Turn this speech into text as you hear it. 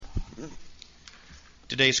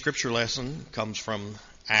Today's scripture lesson comes from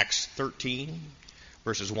Acts 13,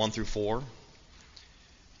 verses 1 through 4.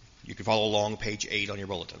 You can follow along page 8 on your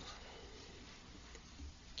bulletin.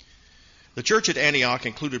 The church at Antioch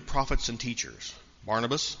included prophets and teachers: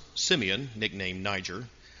 Barnabas, Simeon, nicknamed Niger,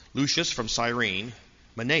 Lucius from Cyrene,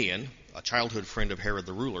 Manaen, a childhood friend of Herod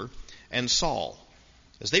the ruler, and Saul.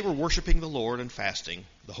 As they were worshiping the Lord and fasting,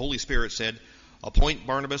 the Holy Spirit said, "Appoint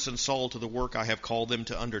Barnabas and Saul to the work I have called them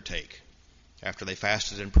to undertake." After they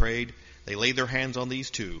fasted and prayed, they laid their hands on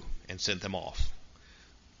these two and sent them off.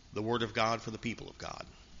 The word of God for the people of God.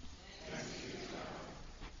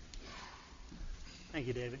 Thank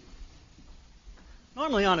you, David.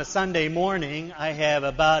 Normally on a Sunday morning, I have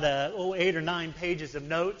about 8 or 9 pages of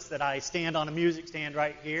notes that I stand on a music stand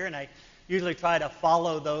right here, and I usually try to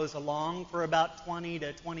follow those along for about 20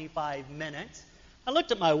 to 25 minutes. I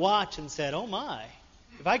looked at my watch and said, oh my,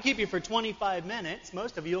 if I keep you for 25 minutes,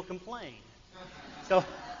 most of you will complain. So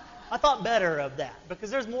I thought better of that, because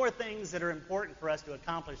there's more things that are important for us to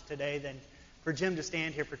accomplish today than for Jim to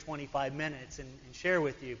stand here for 25 minutes and share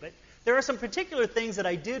with you. But there are some particular things that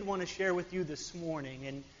I did want to share with you this morning,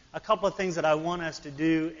 and a couple of things that I want us to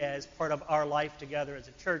do as part of our life together as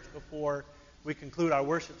a church before we conclude our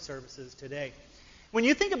worship services today. When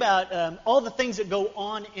you think about all the things that go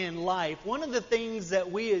on in life, one of the things that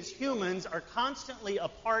we as humans are constantly a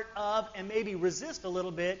part of and maybe resist a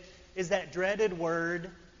little bit is that dreaded word,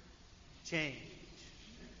 change.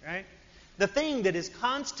 Right? The thing that is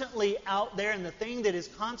constantly out there and the thing that is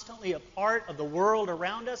constantly a part of the world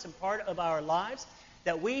around us and part of our lives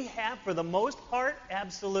that we have, for the most part,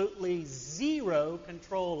 absolutely zero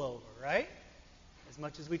control over, right? As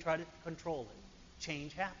much as we try to control it,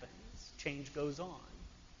 change happens. Change goes on.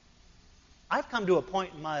 I've come to a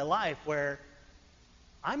point in my life where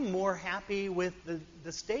I'm more happy with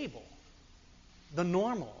the stable, the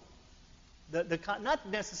normal, not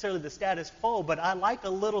necessarily the status quo, but I like a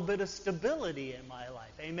little bit of stability in my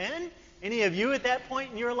life. Amen? Any of you at that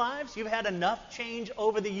point in your lives, you've had enough change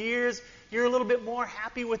over the years, you're a little bit more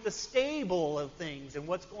happy with the stable of things and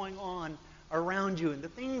what's going on around you and the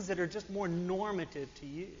things that are just more normative to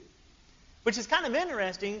you. Which is kind of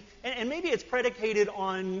interesting, and maybe it's predicated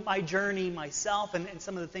on my journey myself and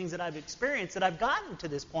some of the things that I've experienced, that I've gotten to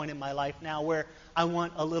this point in my life now where I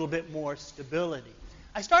want a little bit more stability.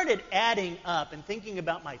 I started adding up and thinking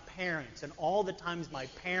about my parents and all the times my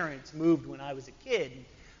parents moved when I was a kid.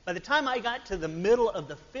 By the time I got to the middle of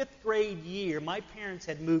the 5th grade year, my parents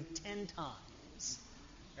had moved 10 times.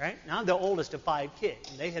 Right? Now I'm the oldest of 5 kids,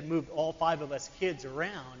 and they had moved all 5 of us kids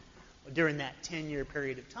around during that 10-year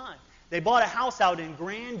period of time. They bought a house out in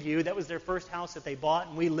Grandview. That was their first house that they bought,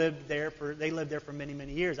 and they lived there for many,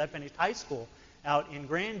 many years. I finished high school out in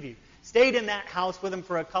Grandview. Stayed in that house with them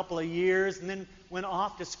for a couple of years, and then went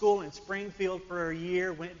off to school in Springfield for a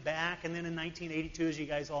year, went back, and then in 1982, as you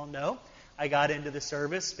guys all know, I got into the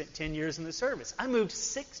service, spent 10 years in the service. I moved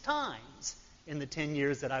 6 times in the 10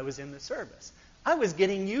 years that I was in the service. I was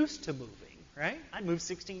getting used to moving, right? I moved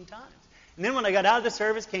 16 times. And then when I got out of the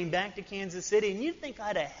service, came back to Kansas City, and you'd think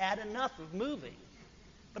I'd have had enough of moving.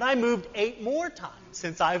 But I moved 8 more times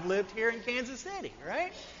since I've lived here in Kansas City,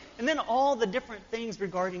 right? And then all the different things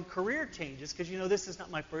regarding career changes, because, this is not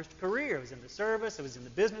my first career. I was in the service, I was in the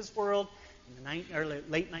business world. In the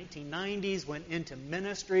late 1990s, went into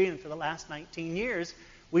ministry, and for the last 19 years,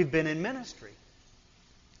 we've been in ministry.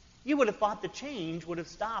 You would have thought the change would have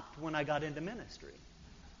stopped when I got into ministry.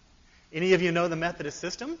 Any of you know the Methodist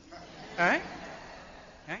system? All right?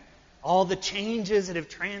 All the changes that have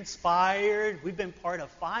transpired. We've been part of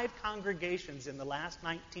 5 congregations in the last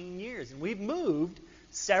 19 years, and we've moved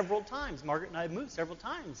several times. Margaret and I have moved several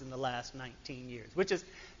times in the last 19 years, which is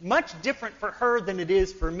much different for her than it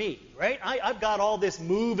is for me, right? I've got all this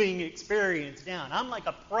moving experience down. I'm like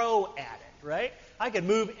a pro at it, right? I could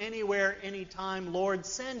move anywhere, anytime. Lord,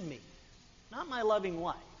 send me. Not my loving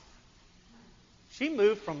wife. She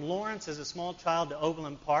moved from Lawrence as a small child to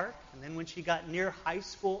Overland Park, and then when she got near high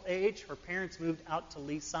school age, her parents moved out to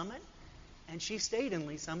Lee Summit, and she stayed in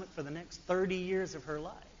Lee Summit for the next 30 years of her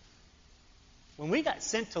life. When we got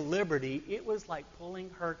sent to Liberty, it was like pulling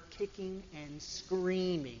her kicking and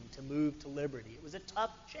screaming to move to Liberty. It was a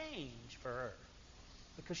tough change for her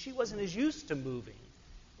because she wasn't as used to moving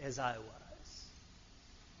as I was.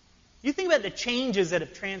 You think about the changes that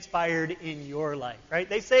have transpired in your life,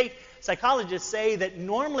 right? Psychologists say that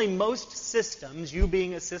normally most systems, you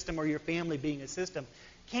being a system or your family being a system,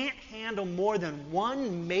 can't handle more than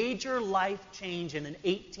one major life change in an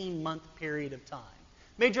 18-month period of time.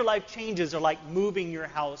 Major life changes are like moving your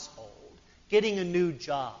household, getting a new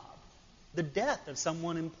job, the death of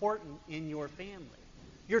someone important in your family.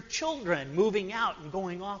 your children moving out and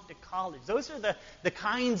going off to college. Those are the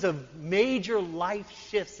kinds of major life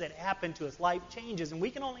shifts that happen to us, life changes, and we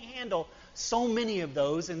can only handle so many of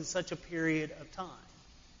those in such a period of time.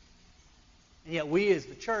 And yet we as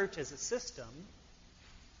the church, as a system,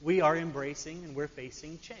 we are embracing and we're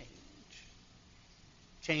facing change.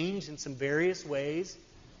 Change in some various ways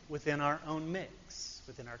within our own mix,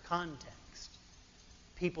 within our context.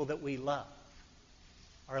 People that we love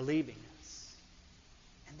are leaving us.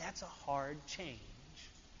 And that's a hard change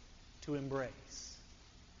to embrace.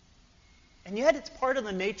 And yet it's part of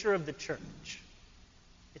the nature of the church.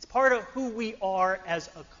 It's part of who we are as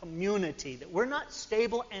a community, that we're not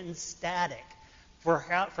stable and static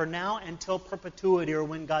for now until perpetuity or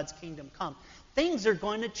when God's kingdom comes. Things are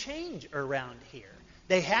going to change around here.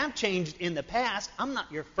 They have changed in the past. I'm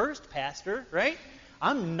not your first pastor, right?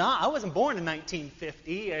 I wasn't born in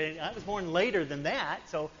 1950. I was born later than that,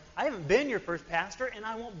 so I haven't been your first pastor, and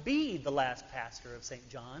I won't be the last pastor of St.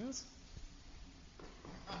 John's.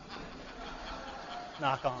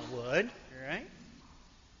 Knock on wood, right?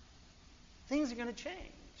 Things are going to change.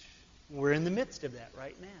 We're in the midst of that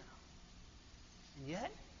right now. And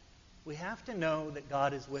yet, we have to know that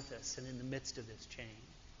God is with us and in the midst of this change.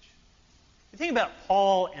 You think about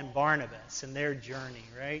Paul and Barnabas and their journey,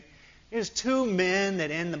 right? There's two men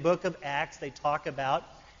that in the book of Acts they talk about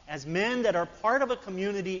as men that are part of a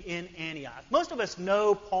community in Antioch. Most of us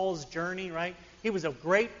know Paul's journey, right? He was a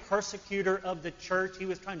great persecutor of the church. He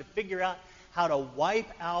was trying to figure out how to wipe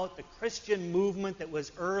out the Christian movement that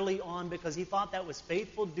was early on because he thought that was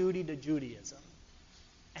faithful duty to Judaism.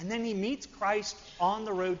 And then he meets Christ on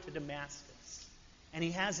the road to Damascus. And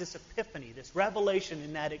he has this epiphany, this revelation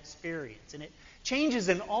in that experience. And it changes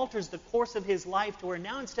and alters the course of his life to where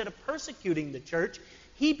now instead of persecuting the church,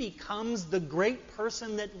 he becomes the great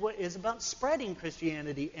person that is about spreading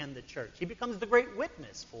Christianity and the church. He becomes the great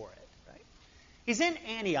witness for it. Right? He's in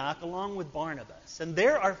Antioch along with Barnabas. And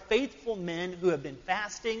there are faithful men who have been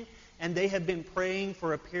fasting and they have been praying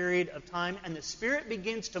for a period of time. And the Spirit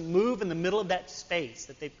begins to move in the middle of that space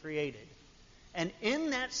that they've created. And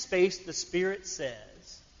in that space, the Spirit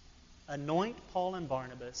says, anoint Paul and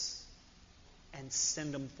Barnabas and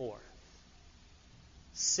send them forth.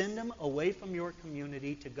 Send them away from your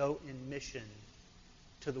community to go in mission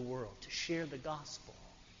to the world, to share the gospel.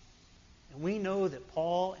 And we know that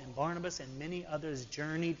Paul and Barnabas and many others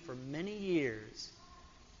journeyed for many years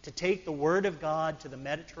to take the Word of God to the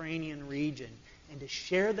Mediterranean region and to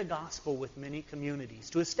share the gospel with many communities,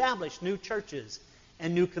 to establish new churches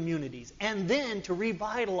and new communities, and then to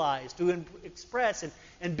revitalize, to express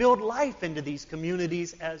and build life into these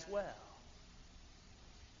communities as well.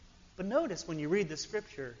 But notice when you read the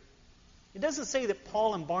Scripture, it doesn't say that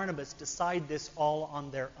Paul and Barnabas decide this all on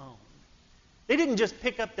their own. They didn't just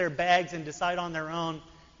pick up their bags and decide on their own,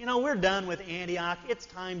 we're done with Antioch, it's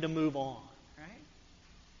time to move on. Right?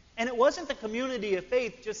 And it wasn't the community of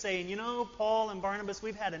faith just saying, Paul and Barnabas,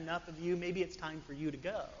 we've had enough of you, maybe it's time for you to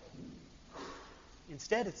go.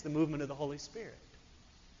 Instead, it's the movement of the Holy Spirit.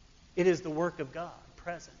 It is the work of God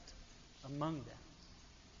present among them.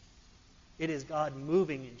 It is God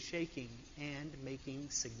moving and shaking and making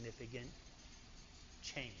significant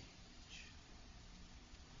change.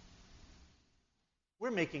 We're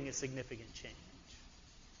making a significant change.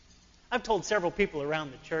 I've told several people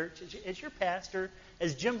around the church, as your pastor,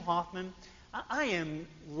 as Jim Hoffman, I am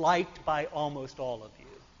liked by almost all of you.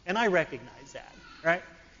 And I recognize that, right?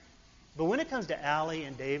 But when it comes to Allie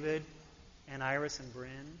and David and Iris and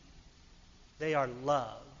Bryn, they are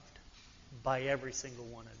loved by every single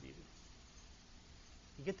one of you.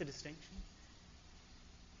 You get the distinction?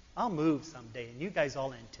 I'll move someday, and you guys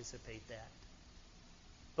all anticipate that.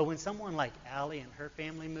 But when someone like Allie and her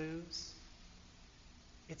family moves,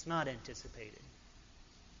 it's not anticipated.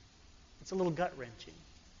 It's a little gut-wrenching.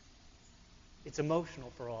 It's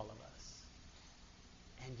emotional for all of us.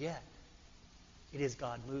 And yet, it is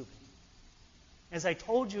God moving. As I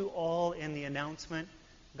told you all in the announcement,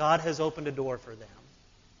 God has opened a door for them.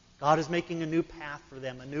 God is making a new path for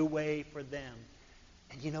them, a new way for them.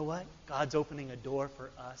 And you know what? God's opening a door for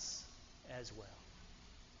us as well.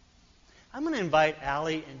 I'm going to invite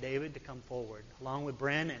Allie and David to come forward, along with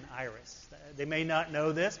Bren and Iris. They may not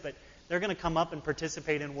know this, but they're going to come up and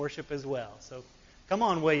participate in worship as well. So come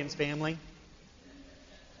on, Williams family.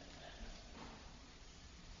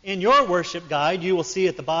 In your worship guide, you will see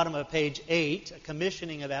at the bottom of page 8 a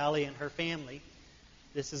commissioning of Allie and her family.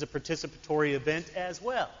 This is a participatory event as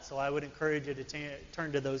well, so I would encourage you to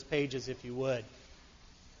turn to those pages if you would.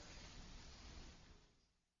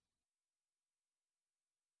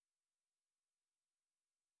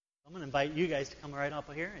 I'm going to invite you guys to come right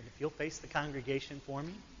up here, and if you'll face the congregation for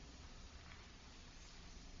me.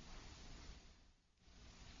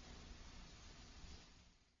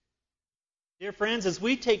 Dear friends, as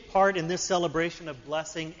we take part in this celebration of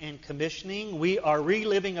blessing and commissioning, we are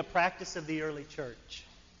reliving a practice of the early church.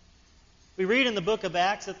 We read in the book of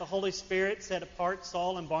Acts that the Holy Spirit set apart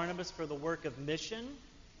Saul and Barnabas for the work of mission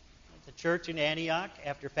at the church in Antioch.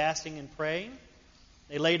 After fasting and praying,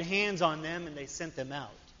 they laid hands on them and they sent them out.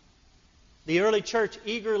 The early church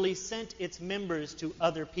eagerly sent its members to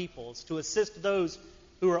other peoples to assist those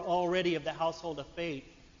who were already of the household of faith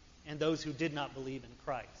and those who did not believe in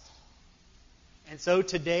Christ. And so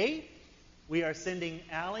today, we are sending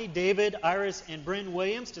Allie, David, Iris, and Bryn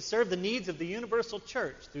Williams to serve the needs of the Universal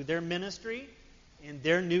Church through their ministry in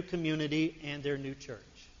their new community and their new church.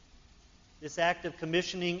 This act of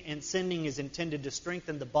commissioning and sending is intended to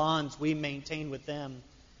strengthen the bonds we maintain with them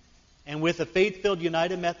and with the faith-filled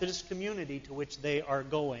United Methodist community to which they are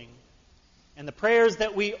going. And the prayers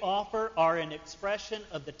that we offer are an expression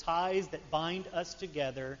of the ties that bind us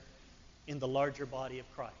together in the larger body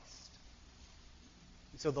of Christ.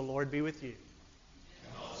 And so the Lord be with you.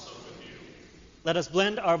 And also with you. Let us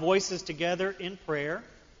blend our voices together in prayer.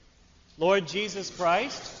 Lord Jesus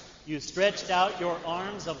Christ, you stretched out your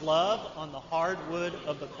arms of love on the hard wood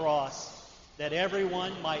of the cross, that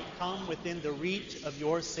everyone might come within the reach of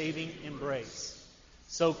your saving embrace.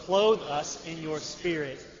 So clothe us in your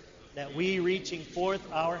Spirit, that we, reaching forth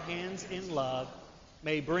our hands in love,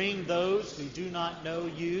 may bring those who do not know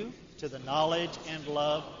you to the knowledge and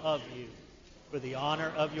love of you. For the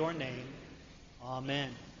honor of your name. Amen.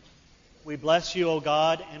 We bless you, O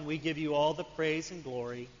God, and we give you all the praise and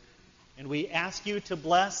glory. And we ask you to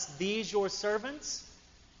bless these your servants,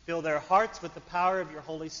 fill their hearts with the power of your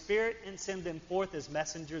Holy Spirit, and send them forth as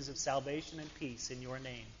messengers of salvation and peace in your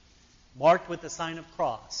name, marked with the sign of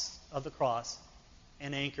the cross,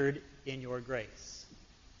 and anchored in your grace.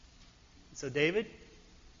 So, David,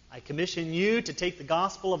 I commission you to take the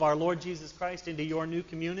gospel of our Lord Jesus Christ into your new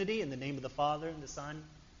community in the name of the Father, and the Son,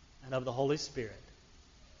 and of the Holy Spirit.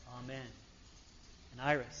 Amen. And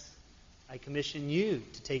Iris, I commission you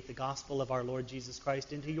to take the gospel of our Lord Jesus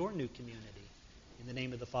Christ into your new community in the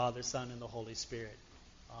name of the Father, Son, and the Holy Spirit.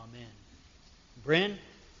 Amen. Bryn,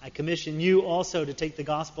 I commission you also to take the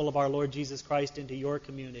gospel of our Lord Jesus Christ into your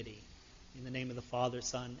community in the name of the Father,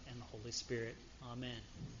 Son, and the Holy Spirit. Amen.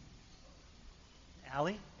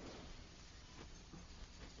 Allie?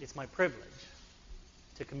 It's my privilege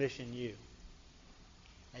to commission you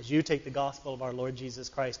as you take the gospel of our Lord Jesus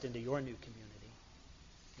Christ into your new community.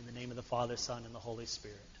 In the name of the Father, Son, and the Holy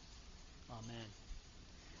Spirit. Amen.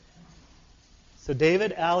 So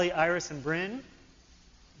David, Allie, Iris, and Bryn,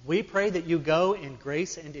 we pray that you go in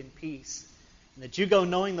grace and in peace, and that you go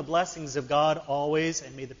knowing the blessings of God always,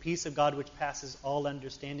 and may the peace of God which passes all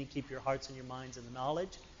understanding keep your hearts and your minds in the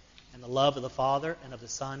knowledge and the love of the Father and of the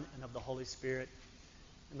Son and of the Holy Spirit.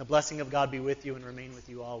 And the blessing of God be with you and remain with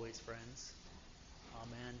you always, friends.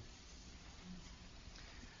 Amen.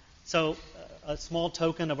 So, a small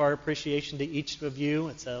token of our appreciation to each of you.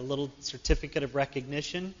 It's a little certificate of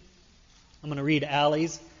recognition. I'm going to read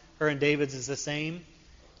Allie's. Her and David's is the same.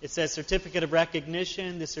 It says, Certificate of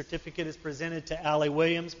Recognition. This certificate is presented to Allie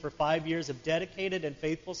Williams for 5 years of dedicated and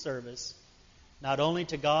faithful service, not only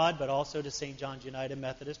to God, but also to St. John's United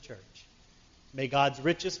Methodist Church. May God's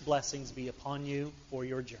richest blessings be upon you for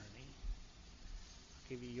your journey. I'll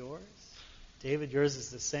give you yours. David, yours is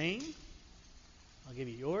the same. I'll give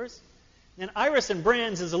you yours. Then Iris and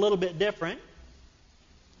Bryn's is a little bit different.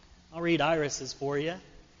 I'll read Iris's for you.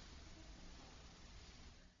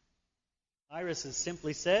 Iris's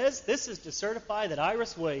simply says, This is to certify that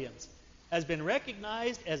Iris Williams has been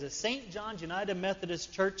recognized as a St. John's United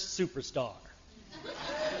Methodist Church superstar.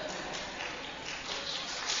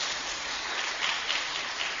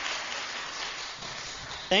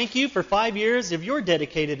 Thank you for 5 years of your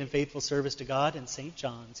dedicated and faithful service to God and St.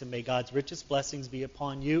 John's, and may God's richest blessings be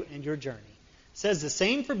upon you and your journey. It says the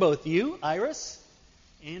same for both you, Iris,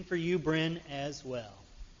 and for you, Bryn, as well.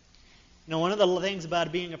 You know, one of the things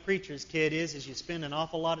about being a preacher's kid is you spend an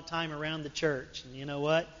awful lot of time around the church. And you know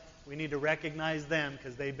what? We need to recognize them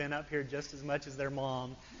because they've been up here just as much as their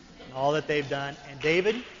mom and all that they've done. And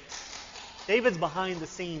David's behind the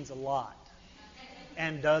scenes a lot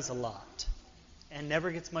and does a lot and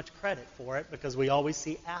never gets much credit for it because we always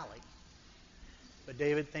see Allie. But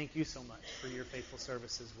David, thank you so much for your faithful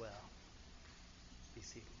service as well. Be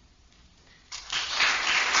seated.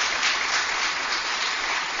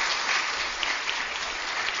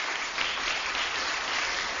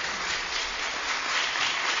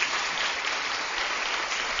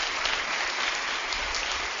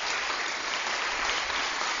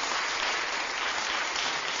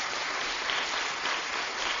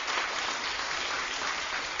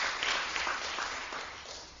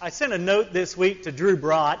 I sent a note this week to Drew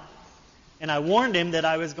Brott, and I warned him that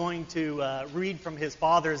I was going to read from his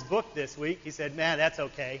father's book this week. He said, "Man, that's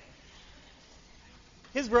okay."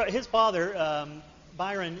 His father,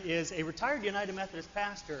 Byron, is a retired United Methodist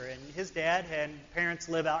pastor, and his dad and parents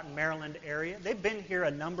live out in Maryland area. They've been here a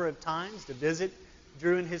number of times to visit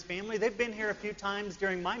Drew and his family. They've been here a few times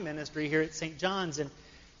during my ministry here at St. John's, and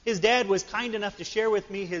his dad was kind enough to share with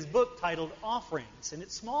me his book titled Offerings, and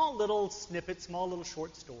it's small little snippets, small little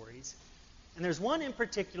short stories. And there's one in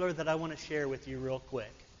particular that I want to share with you real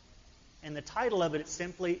quick. And the title of it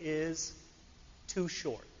simply is Too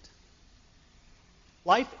Short.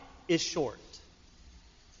 Life is short.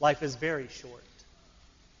 Life is very short.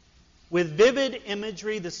 With vivid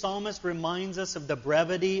imagery, the psalmist reminds us of the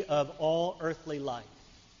brevity of all earthly life.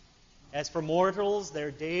 As for mortals, their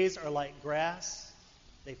days are like grass.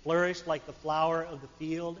 They flourish like the flower of the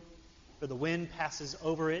field, for the wind passes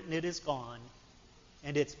over it and it is gone,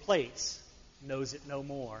 and its place knows it no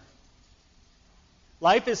more.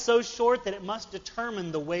 Life is so short that it must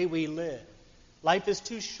determine the way we live. Life is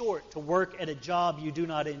too short to work at a job you do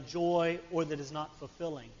not enjoy or that is not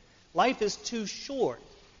fulfilling. Life is too short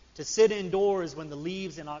to sit indoors when the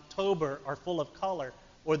leaves in October are full of color,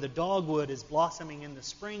 or the dogwood is blossoming in the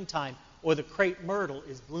springtime, or the crepe myrtle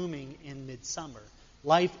is blooming in midsummer.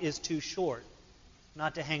 Life is too short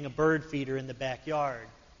not to hang a bird feeder in the backyard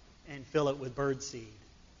and fill it with birdseed.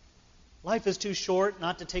 Life is too short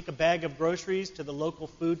not to take a bag of groceries to the local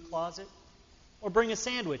food closet or bring a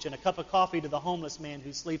sandwich and a cup of coffee to the homeless man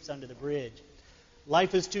who sleeps under the bridge.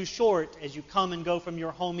 Life is too short as you come and go from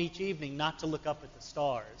your home each evening not to look up at the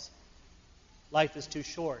stars. Life is too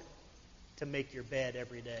short to make your bed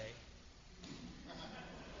every day.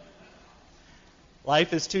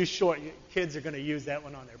 Life is too short. Kids are going to use that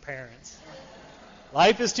one on their parents.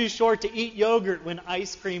 Life is too short to eat yogurt when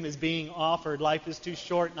ice cream is being offered. Life is too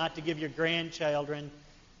short not to give your grandchildren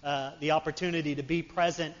the opportunity to be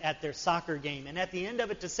present at their soccer game. And at the end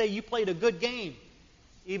of it to say you played a good game,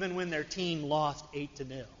 even when their team lost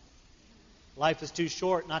 8-0. Life is too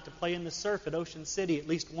short not to play in the surf at Ocean City at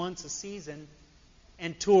least once a season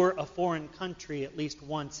and tour a foreign country at least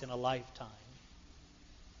once in a lifetime.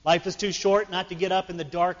 Life is too short not to get up in the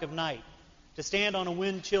dark of night, to stand on a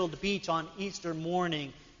wind-chilled beach on Easter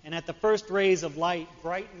morning, and at the first rays of light,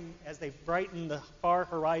 as they brighten the far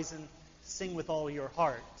horizon, sing with all your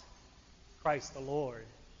heart, Christ the Lord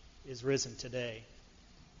is risen today.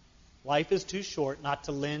 Life is too short not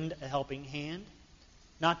to lend a helping hand,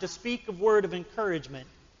 not to speak a word of encouragement,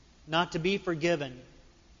 not to be forgiven,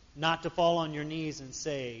 not to fall on your knees and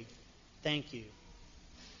say, thank you.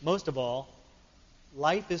 Most of all,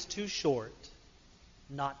 life is too short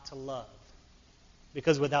not to love,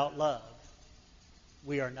 because without love,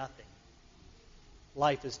 we are nothing.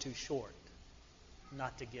 Life is too short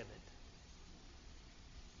not to give it.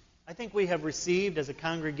 I think we have received as a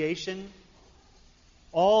congregation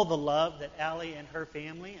all the love that Allie and her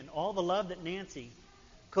family and all the love that Nancy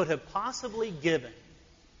could have possibly given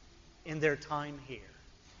in their time here.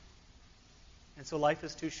 And so life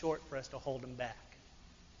is too short for us to hold them back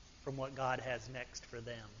from what God has next for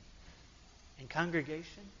them. And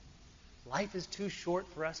congregation, life is too short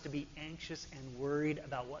for us to be anxious and worried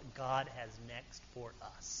about what God has next for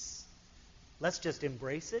us. Let's just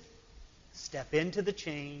embrace it, step into the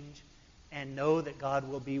change, and know that God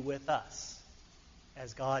will be with us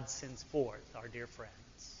as God sends forth our dear friends.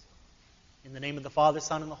 In the name of the Father,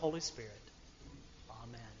 Son, and the Holy Spirit.